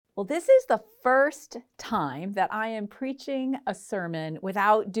Well, this is the first time that I am preaching a sermon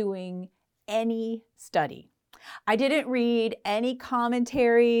without doing any study. I didn't read any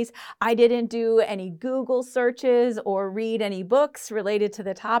commentaries. I didn't do any Google searches or read any books related to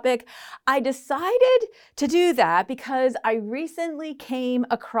the topic. I decided to do that because I recently came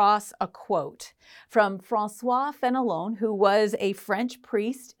across a quote from Francois Fenelon, who was a French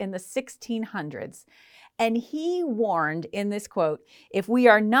priest in the 1600s. And he warned in this quote, if we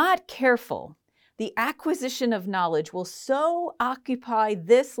are not careful, the acquisition of knowledge will so occupy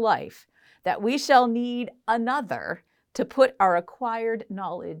this life that we shall need another to put our acquired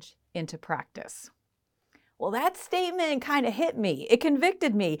knowledge into practice. Well, that statement kind of hit me. It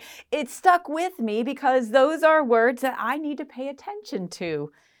convicted me. It stuck with me because those are words that I need to pay attention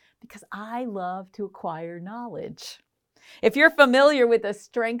to because I love to acquire knowledge. If you're familiar with the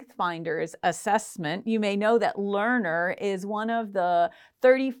StrengthsFinders assessment, you may know that learner is one of the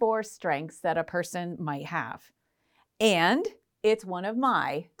 34 strengths that a person might have. And it's one of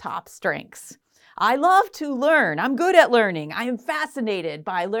my top strengths. I love to learn. I'm good at learning. I am fascinated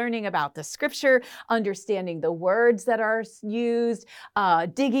by learning about the scripture, understanding the words that are used,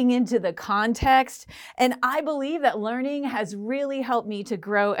 digging into the context. And I believe that learning has really helped me to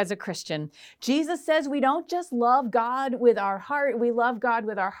grow as a Christian. Jesus says we don't just love God with our heart, we love God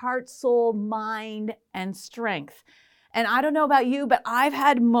with our heart, soul, mind, and strength. And I don't know about you, but I've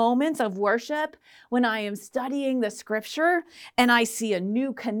had moments of worship when I am studying the scripture and I see a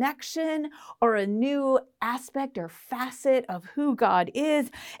new connection or a new aspect or facet of who God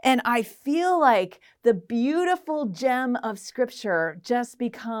is. And I feel like the beautiful gem of scripture just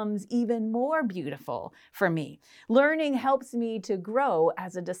becomes even more beautiful for me. Learning helps me to grow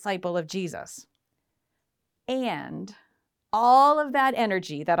as a disciple of Jesus. And all of that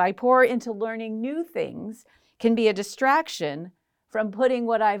energy that I pour into learning new things can be a distraction from putting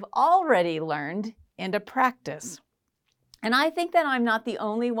what I've already learned into practice. And I think that I'm not the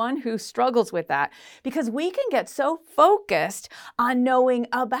only one who struggles with that because we can get so focused on knowing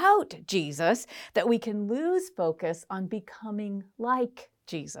about Jesus that we can lose focus on becoming like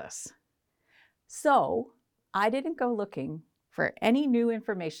Jesus. So I didn't go looking for any new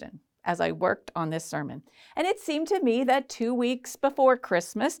information as I worked on this sermon. And it seemed to me that 2 weeks before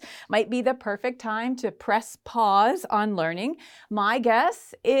Christmas might be the perfect time to press pause on learning. My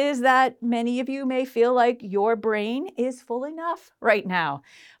guess is that many of you may feel like your brain is full enough right now,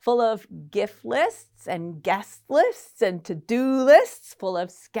 full of gift lists and guest lists and to-do lists, full of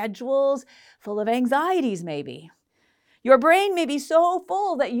schedules, full of anxieties maybe. Your brain may be so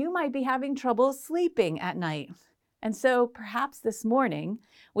full that you might be having trouble sleeping at night. And so perhaps this morning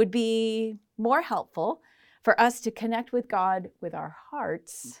would be more helpful for us to connect with God with our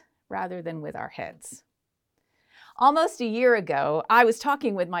hearts rather than with our heads. Almost a year ago, I was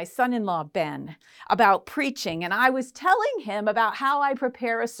talking with my son-in-law, Ben, about preaching, and I was telling him about how I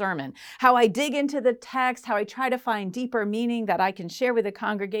prepare a sermon, how I dig into the text, how I try to find deeper meaning that I can share with the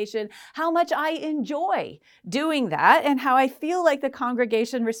congregation, how much I enjoy doing that, and how I feel like the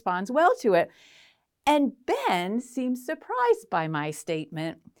congregation responds well to it. And Ben seemed surprised by my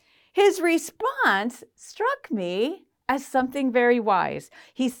statement. His response struck me as something very wise.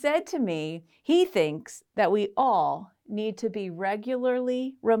 He said to me, he thinks that we all need to be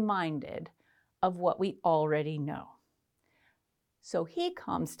regularly reminded of what we already know. So he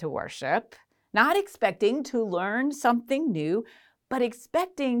comes to worship, not expecting to learn something new, but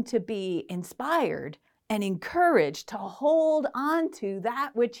expecting to be inspired and encouraged to hold on to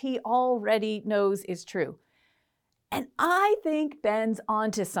that which he already knows is true. And I think Ben's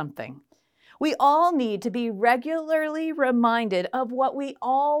onto something. We all need to be regularly reminded of what we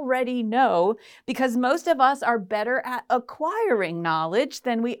already know because most of us are better at acquiring knowledge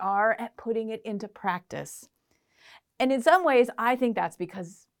than we are at putting it into practice. And in some ways, I think that's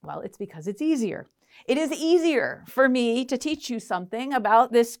because it's easier. It is easier for me to teach you something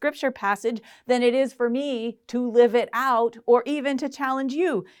about this scripture passage than it is for me to live it out or even to challenge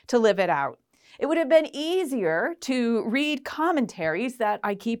you to live it out. It would have been easier to read commentaries that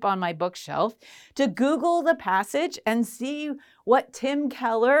I keep on my bookshelf, to Google the passage and see what Tim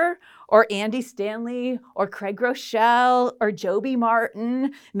Keller or Andy Stanley or Craig Groeschel or Joby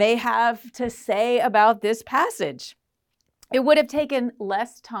Martin may have to say about this passage. It would have taken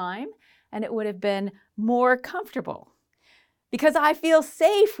less time and it would have been more comfortable because I feel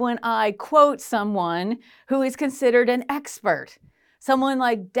safe when I quote someone who is considered an expert. Someone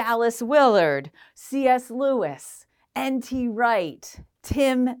like Dallas Willard, C.S. Lewis, N.T. Wright,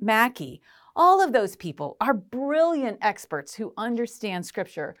 Tim Mackey. All of those people are brilliant experts who understand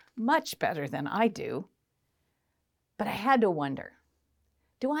scripture much better than I do. But I had to wonder,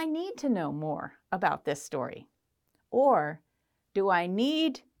 Do I need to know more about this story? Or do I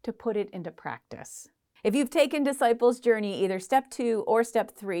need to put it into practice? If you've taken Disciples Journey, either step 2 or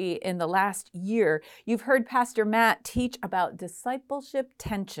step 3 in the last year, you've heard Pastor Matt teach about discipleship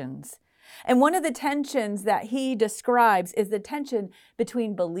tensions. And one of the tensions that he describes is the tension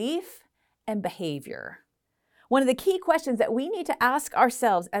between belief and behavior. One of the key questions that we need to ask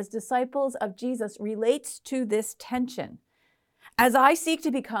ourselves as disciples of Jesus relates to this tension. As I seek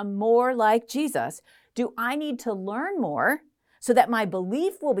to become more like Jesus, do I need to learn more so that my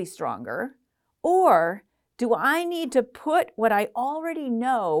belief will be stronger? Or do I need to put what I already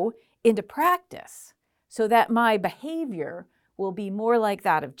know into practice so that my behavior will be more like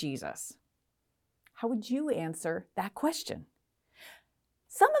that of Jesus? How would you answer that question?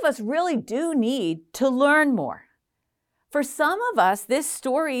 Some of us really do need to learn more. For some of us, this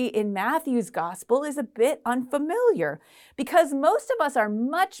story in Matthew's gospel is a bit unfamiliar because most of us are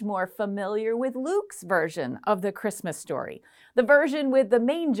much more familiar with Luke's version of the Christmas story, the version with the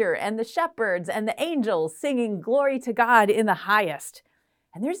manger and the shepherds and the angels singing glory to God in the highest.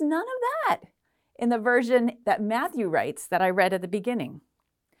 And there's none of that in the version that Matthew writes that I read at the beginning.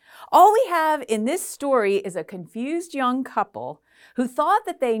 All we have in this story is a confused young couple who thought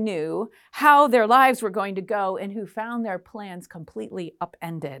that they knew how their lives were going to go and who found their plans completely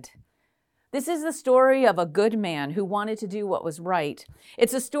upended. This is the story of a good man who wanted to do what was right.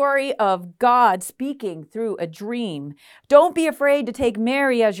 It's a story of God speaking through a dream. Don't be afraid to take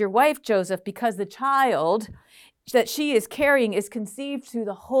Mary as your wife, Joseph, because the child that she is carrying is conceived through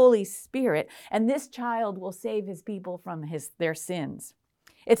the Holy Spirit, and this child will save his people from their sins.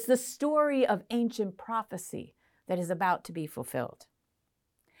 It's the story of ancient prophecy that is about to be fulfilled.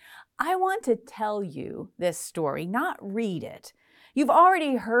 I want to tell you this story, not read it. You've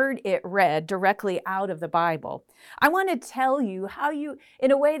already heard it read directly out of the Bible. I want to tell you how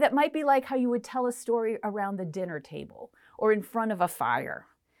in a way that might be like how you would tell a story around the dinner table or in front of a fire.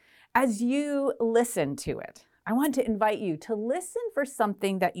 As you listen to it, I want to invite you to listen for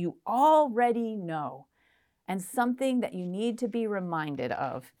something that you already know and something that you need to be reminded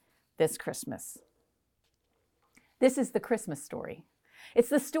of this Christmas. This is the Christmas story. It's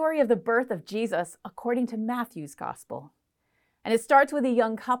the story of the birth of Jesus according to Matthew's gospel. And it starts with a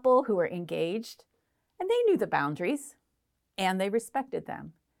young couple who are engaged, and they knew the boundaries, and they respected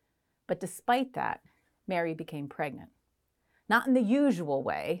them. But despite that, Mary became pregnant. Not in the usual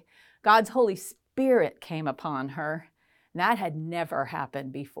way. God's Holy Spirit came upon her, and that had never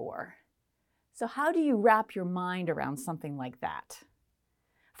happened before. So how do you wrap your mind around something like that?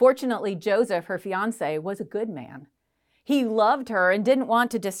 Fortunately, Joseph, her fiance, was a good man. He loved her and didn't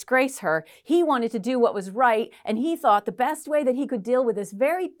want to disgrace her. He wanted to do what was right, and he thought the best way that he could deal with this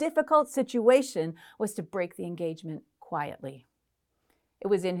very difficult situation was to break the engagement quietly. It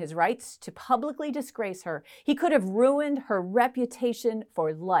was in his rights to publicly disgrace her. He could have ruined her reputation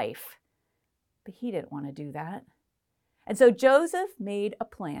for life, but he didn't want to do that. And so Joseph made a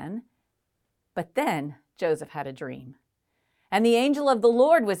plan, but then Joseph had a dream. And the angel of the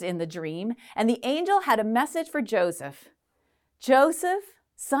Lord was in the dream, and the angel had a message for Joseph. Joseph,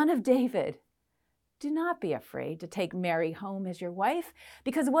 son of David, do not be afraid to take Mary home as your wife,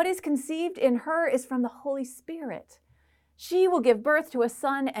 because what is conceived in her is from the Holy Spirit. She will give birth to a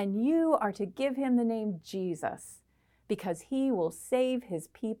son, and you are to give him the name Jesus, because he will save his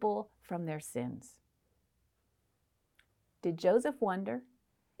people from their sins. Did Joseph wonder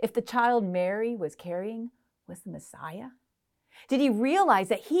if the child Mary was carrying was the Messiah? Did he realize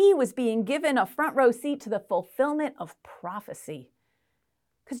that he was being given a front row seat to the fulfillment of prophecy?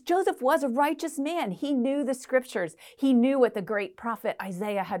 Because Joseph was a righteous man. He knew the scriptures. He knew what the great prophet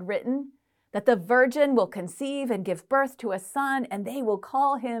Isaiah had written, that the virgin will conceive and give birth to a son, and they will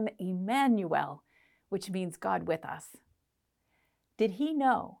call him Emmanuel, which means God with us. Did he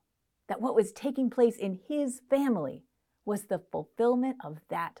know that what was taking place in his family was the fulfillment of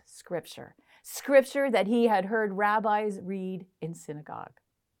that scripture? Scripture that he had heard rabbis read in synagogue.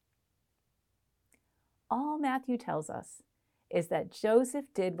 All Matthew tells us is that Joseph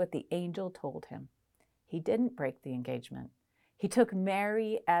did what the angel told him. He didn't break the engagement. He took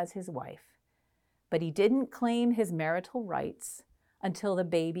Mary as his wife, but he didn't claim his marital rights until the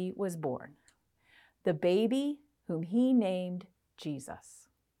baby was born. The baby whom he named Jesus,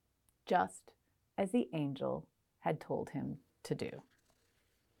 just as the angel had told him to do.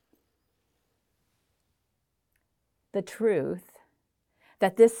 The truth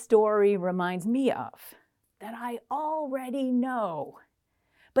that this story reminds me of, that I already know,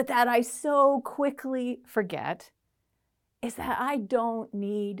 but that I so quickly forget, is that I don't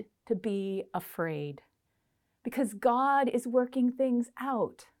need to be afraid, because God is working things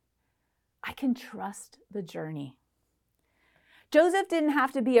out. I can trust the journey. Joseph didn't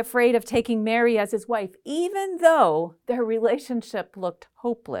have to be afraid of taking Mary as his wife, even though their relationship looked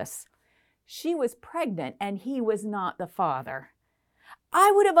hopeless. She was pregnant and he was not the father.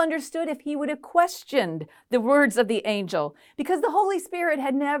 I would have understood if he would have questioned the words of the angel, because the Holy Spirit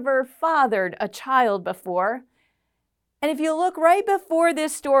had never fathered a child before. And if you look right before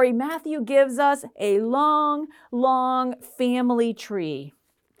this story, Matthew gives us a long, long family tree.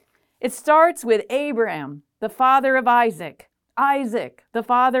 It starts with Abraham, the father of Isaac, Isaac, the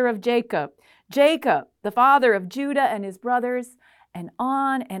father of Jacob, Jacob, the father of Judah and his brothers, and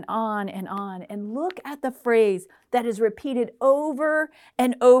on and on and on. And look at the phrase that is repeated over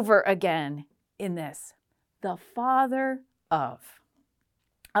and over again in this: the father of.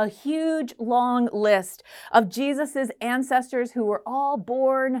 A huge long list of Jesus's ancestors who were all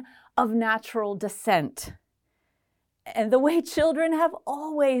born of natural descent. And the way children have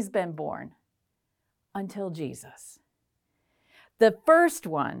always been born until Jesus. The first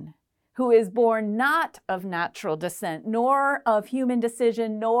one who is born not of natural descent, nor of human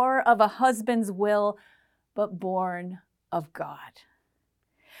decision, nor of a husband's will, but born of God.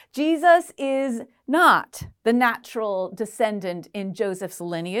 Jesus is not the natural descendant in Joseph's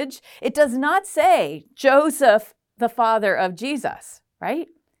lineage. It does not say Joseph, the father of Jesus, right?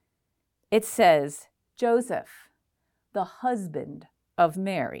 It says Joseph, the husband of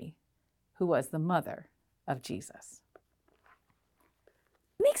Mary, who was the mother of Jesus.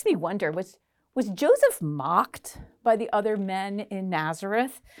 It makes me wonder, was Joseph mocked by the other men in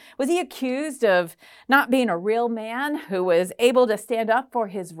Nazareth? Was he accused of not being a real man who was able to stand up for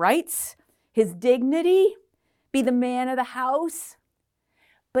his rights, his dignity, be the man of the house?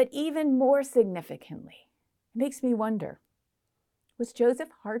 But even more significantly, it makes me wonder, was Joseph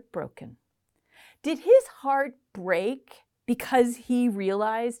heartbroken? Did his heart break because he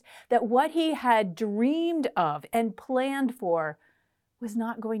realized that what he had dreamed of and planned for was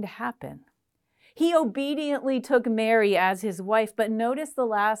not going to happen? He obediently took Mary as his wife, but notice the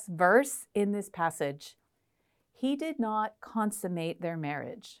last verse in this passage. He did not consummate their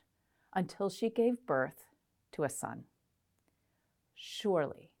marriage until she gave birth to a son.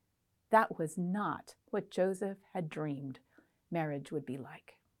 Surely that was not what Joseph had dreamed marriage would be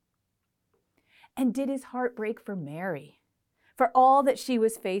like. And did his heart break for Mary, for all that she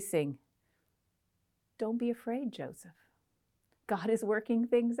was facing? Don't be afraid, Joseph. God is working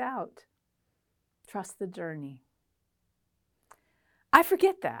things out. Trust the journey. I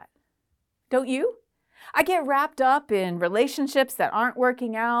forget that. Don't you? I get wrapped up in relationships that aren't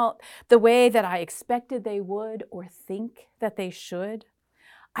working out the way that I expected they would or think that they should.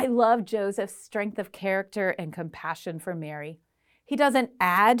 I love Joseph's strength of character and compassion for Mary. He doesn't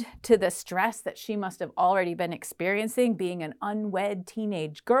add to the stress that she must have already been experiencing being an unwed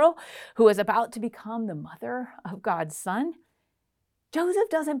teenage girl who is about to become the mother of God's son. Joseph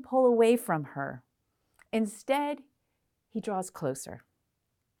doesn't pull away from her. Instead, he draws closer.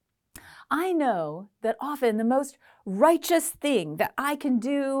 I know that often the most righteous thing that I can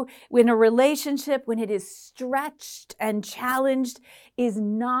do in a relationship when it is stretched and challenged is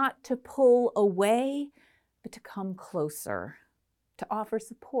not to pull away, but to come closer, to offer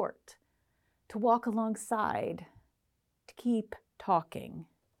support, to walk alongside, to keep talking.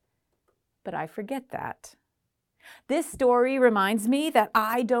 But I forget that. This story reminds me that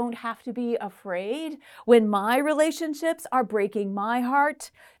I don't have to be afraid when my relationships are breaking my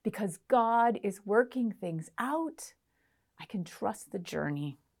heart, because God is working things out. I can trust the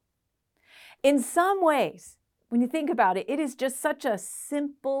journey. In some ways, when you think about it, it is just such a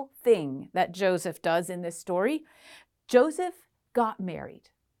simple thing that Joseph does in this story. Joseph got married,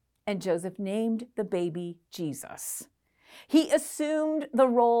 and Joseph named the baby Jesus. He assumed the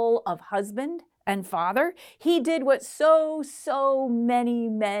role of husband and father. He did what so many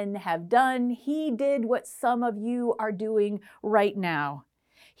men have done. He did what some of you are doing right now.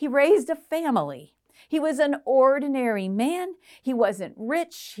 He raised a family. He was an ordinary man. He wasn't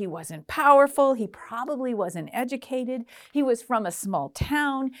rich. He wasn't powerful. He probably wasn't educated. He was from a small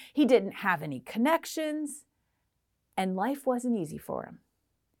town. He didn't have any connections. And life wasn't easy for him.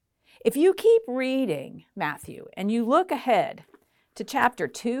 If you keep reading Matthew and you look ahead to chapter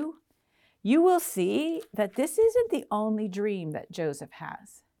 2, you will see that this isn't the only dream that Joseph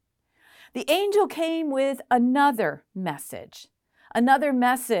has. The angel came with another message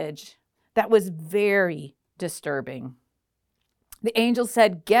that was very disturbing. The angel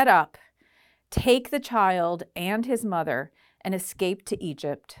said, "Get up, take the child and his mother, and escape to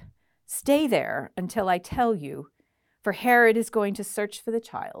Egypt. Stay there until I tell you, for Herod is going to search for the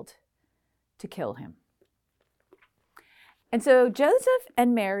child to kill him." And so Joseph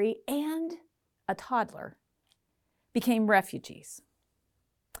and Mary and a toddler became refugees.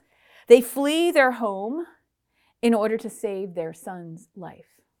 They flee their home in order to save their son's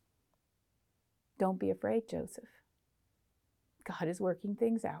life. Don't be afraid, Joseph. God is working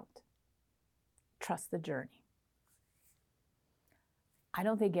things out. Trust the journey. I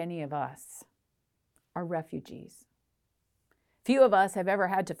don't think any of us are refugees. Few of us have ever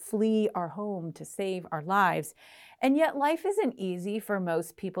had to flee our home to save our lives. And yet life isn't easy for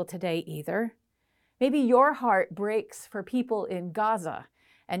most people today either. Maybe your heart breaks for people in Gaza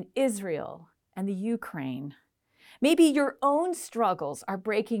and Israel and the Ukraine. Maybe your own struggles are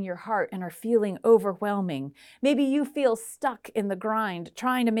breaking your heart and are feeling overwhelming. Maybe you feel stuck in the grind,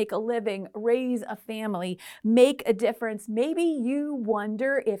 trying to make a living, raise a family, make a difference. Maybe you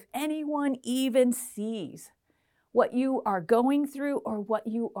wonder if anyone even sees what you are going through or what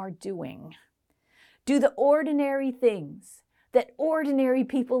you are doing. Do the ordinary things that ordinary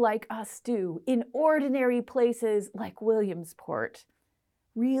people like us do in ordinary places like Williamsport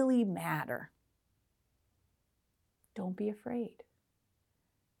really matter? Don't be afraid.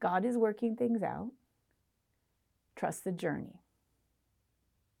 God is working things out. Trust the journey.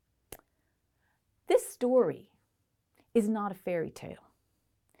 This story is not a fairy tale.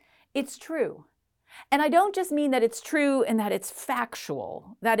 It's true. And I don't just mean that it's true and that it's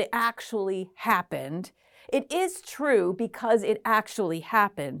factual, that it actually happened. It is true because it actually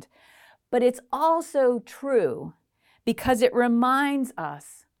happened. But it's also true because it reminds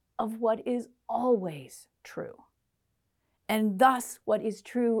us of what is always true. And thus what is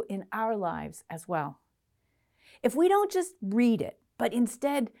true in our lives as well. If we don't just read it, but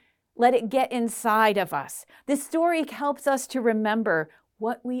instead let it get inside of us, this story helps us to remember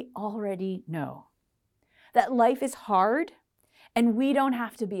what we already know. That life is hard and we don't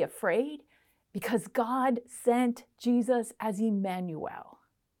have to be afraid because God sent Jesus as Emmanuel,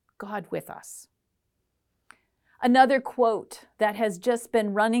 God with us. Another quote that has just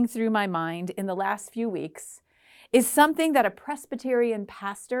been running through my mind in the last few weeks is something that a Presbyterian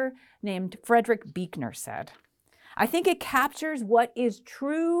pastor named Frederick Buechner said. I think it captures what is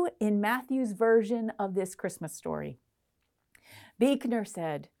true in Matthew's version of this Christmas story. Buechner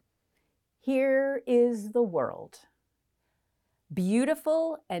said, "Here is the world.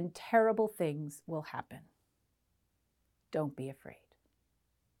 Beautiful and terrible things will happen. Don't be afraid."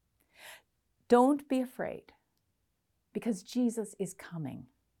 Don't be afraid because Jesus is coming.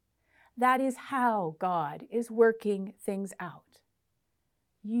 That is how God is working things out.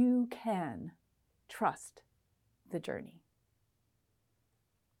 You can trust the journey.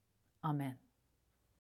 Amen.